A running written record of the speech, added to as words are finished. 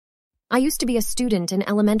I used to be a student in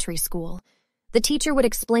elementary school. The teacher would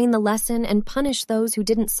explain the lesson and punish those who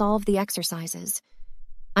didn't solve the exercises.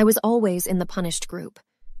 I was always in the punished group.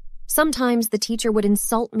 Sometimes the teacher would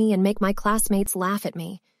insult me and make my classmates laugh at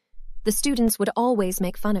me. The students would always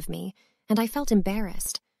make fun of me, and I felt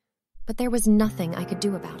embarrassed. But there was nothing I could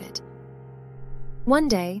do about it. One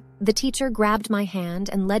day, the teacher grabbed my hand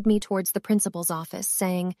and led me towards the principal's office,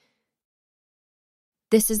 saying,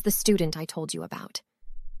 "This is the student I told you about.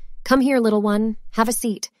 Come here, little one. Have a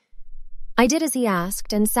seat." I did as he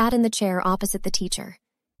asked and sat in the chair opposite the teacher.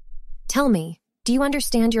 "Tell me, do you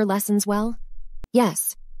understand your lessons well?"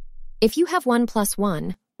 "Yes." "If you have 1 plus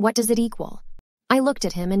 1, what does it equal?" I looked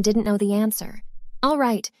at him and didn't know the answer. "All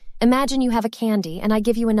right, imagine you have a candy and I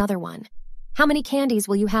give you another one. How many candies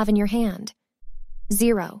will you have in your hand?"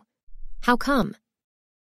 0. "How come?"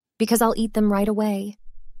 "Because I'll eat them right away."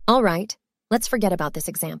 "All right, let's forget about this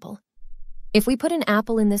example. If we put an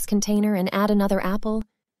apple in this container and add another apple,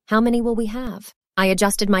 how many will we have?" I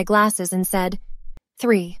adjusted my glasses and said,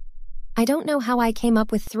 3. I don't know how I came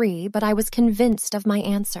up with 3, but I was convinced of my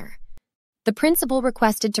answer. The principal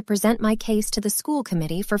requested to present my case to the school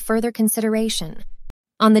committee for further consideration.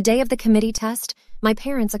 On the day of the committee test, my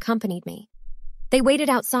parents accompanied me. They waited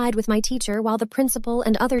outside with my teacher while the principal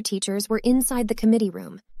and other teachers were inside the committee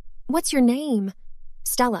room. "What's your name?"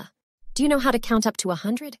 "Stella. Do you know how to count up to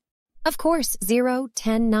 100? "Of course, 0,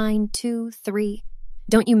 10, 9, 2, 3.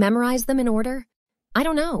 Don't you memorize them in order?" "I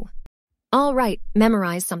don't know." "All right,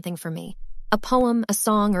 memorize something for me. A poem, a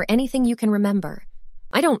song, or anything you can remember."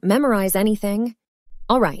 "I don't memorize anything."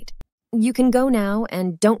 "All right. You can go now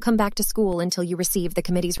and don't come back to school until you receive the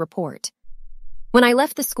committee's report." When I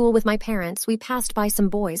left the school with my parents, we passed by some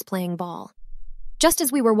boys playing ball. Just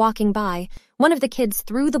as we were walking by, one of the kids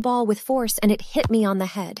threw the ball with force and it hit me on the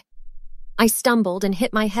head. I stumbled and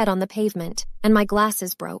hit my head on the pavement, and my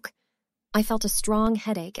glasses broke. I felt a strong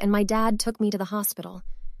headache, and my dad took me to the hospital.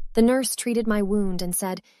 The nurse treated my wound and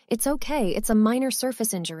said, "It's okay, it's a minor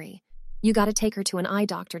surface injury. You gotta take her to an eye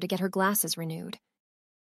doctor to get her glasses renewed."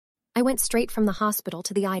 I went straight from the hospital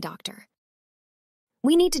to the eye doctor.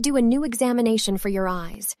 "We need to do a new examination for your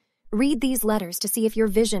eyes. Read these letters to see if your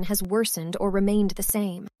vision has worsened or remained the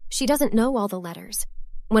same." She doesn't know all the letters.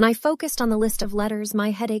 When I focused on the list of letters, my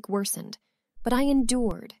headache worsened, but I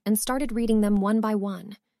endured and started reading them one by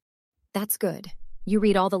one. "That's good. You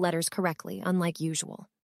read all the letters correctly, unlike usual."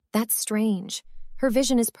 "That's strange. Her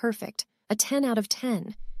vision is perfect, a 10 out of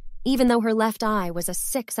 10, even though her left eye was a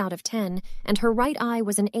 6 out of 10 and her right eye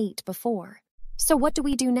was an 8 before. So what do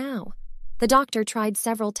we do now?" The doctor tried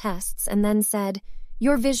several tests and then said,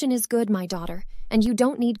 "Your vision is good, my daughter, and you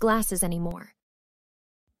don't need glasses anymore."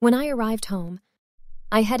 When I arrived home,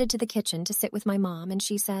 I headed to the kitchen to sit with my mom, and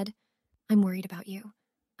she said, "I'm worried about you.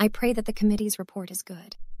 I pray that the committee's report is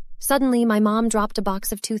good." Suddenly, my mom dropped a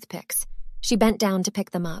box of toothpicks. She bent down to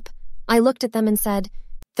pick them up. I looked at them and said,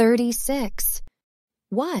 36.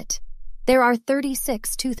 "What?" "There are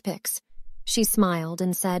 36 toothpicks." She smiled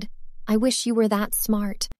and said, "I wish you were that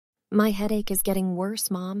smart. My headache is getting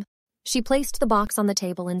worse, Mom." She placed the box on the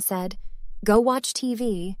table and said, "Go watch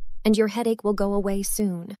TV, and your headache will go away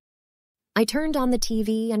soon." I turned on the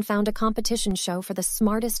TV and found a competition show for the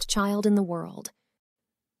smartest child in the world.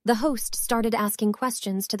 The host started asking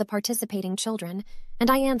questions to the participating children, and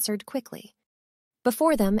I answered quickly.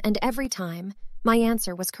 Before them and every time, my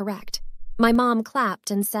answer was correct. My mom clapped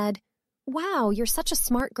and said, "Wow, you're such a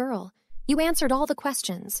smart girl. You answered all the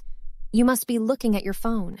questions. You must be looking at your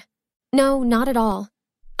phone." "No, not at all.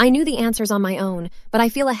 I knew the answers on my own, but I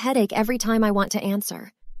feel a headache every time I want to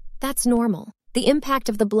answer." "That's normal. The impact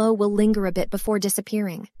of the blow will linger a bit before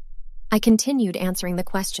disappearing." I continued answering the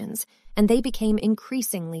questions, and they became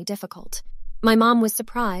increasingly difficult. My mom was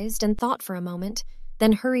surprised and thought for a moment,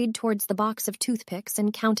 then hurried towards the box of toothpicks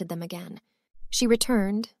and counted them again. She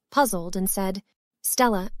returned, puzzled, and said,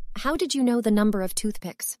 "Stella, how did you know the number of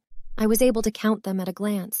toothpicks?" I was able to count them at a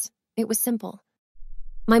glance. It was simple.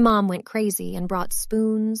 My mom went crazy and brought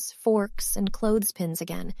spoons, forks, and clothespins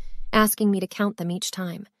again, asking me to count them each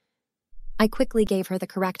time. I quickly gave her the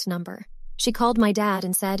correct number. She called my dad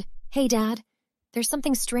and said, "Hey, Dad, there's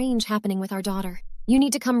something strange happening with our daughter. You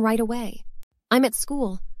need to come right away. I'm at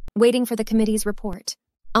school, waiting for the committee's report.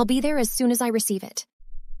 I'll be there as soon as I receive it."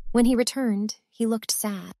 When he returned, he looked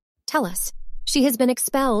sad. "Tell us." "She has been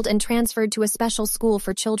expelled and transferred to a special school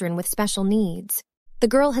for children with special needs. The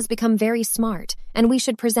girl has become very smart, and we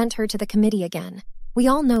should present her to the committee again. We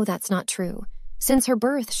all know that's not true. Since her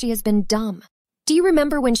birth, she has been dumb. Do you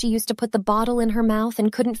remember when she used to put the bottle in her mouth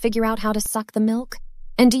and couldn't figure out how to suck the milk?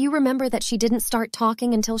 And do you remember that she didn't start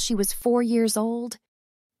talking until she was 4 years old?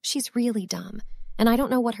 She's really dumb, and I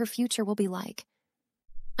don't know what her future will be like.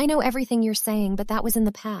 I know everything you're saying, but that was in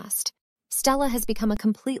the past. Stella has become a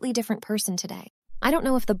completely different person today. I don't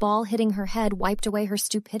know if the ball hitting her head wiped away her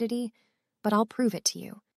stupidity, but I'll prove it to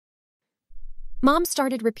you. Mom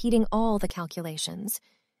started repeating all the calculations,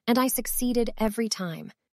 and I succeeded every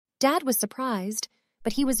time. Dad was surprised,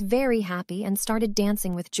 but he was very happy and started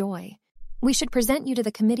dancing with joy. We should present you to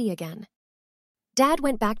the committee again. Dad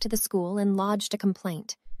went back to the school and lodged a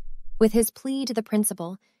complaint. With his plea to the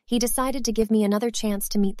principal, he decided to give me another chance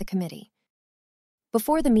to meet the committee.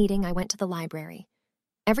 Before the meeting, I went to the library.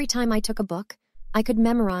 Every time I took a book, I could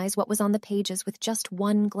memorize what was on the pages with just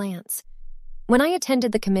one glance. When I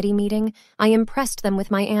attended the committee meeting, I impressed them with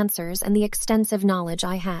my answers and the extensive knowledge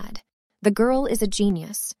I had. The girl is a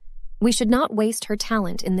genius. We should not waste her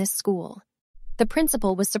talent in this school. The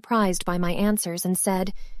principal was surprised by my answers and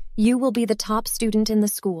said, "You will be the top student in the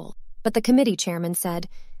school." But the committee chairman said,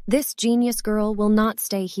 "This genius girl will not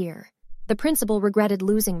stay here." The principal regretted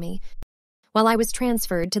losing me, while I was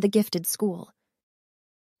transferred to the gifted school.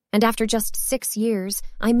 And after just 6 years,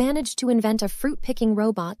 I managed to invent a fruit-picking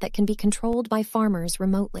robot that can be controlled by farmers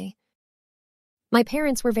remotely. My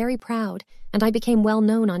parents were very proud, and I became well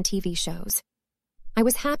known on TV shows. I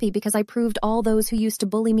was happy because I proved all those who used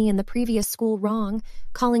to bully me in the previous school wrong,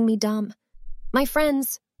 calling me dumb. My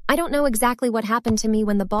friends, I don't know exactly what happened to me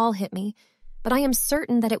when the ball hit me, but I am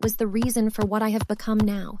certain that it was the reason for what I have become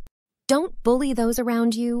now. Don't bully those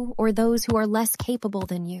around you or those who are less capable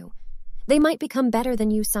than you. They might become better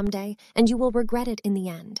than you someday, and you will regret it in the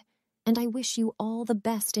end. And I wish you all the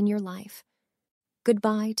best in your life.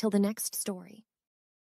 Goodbye till the next story.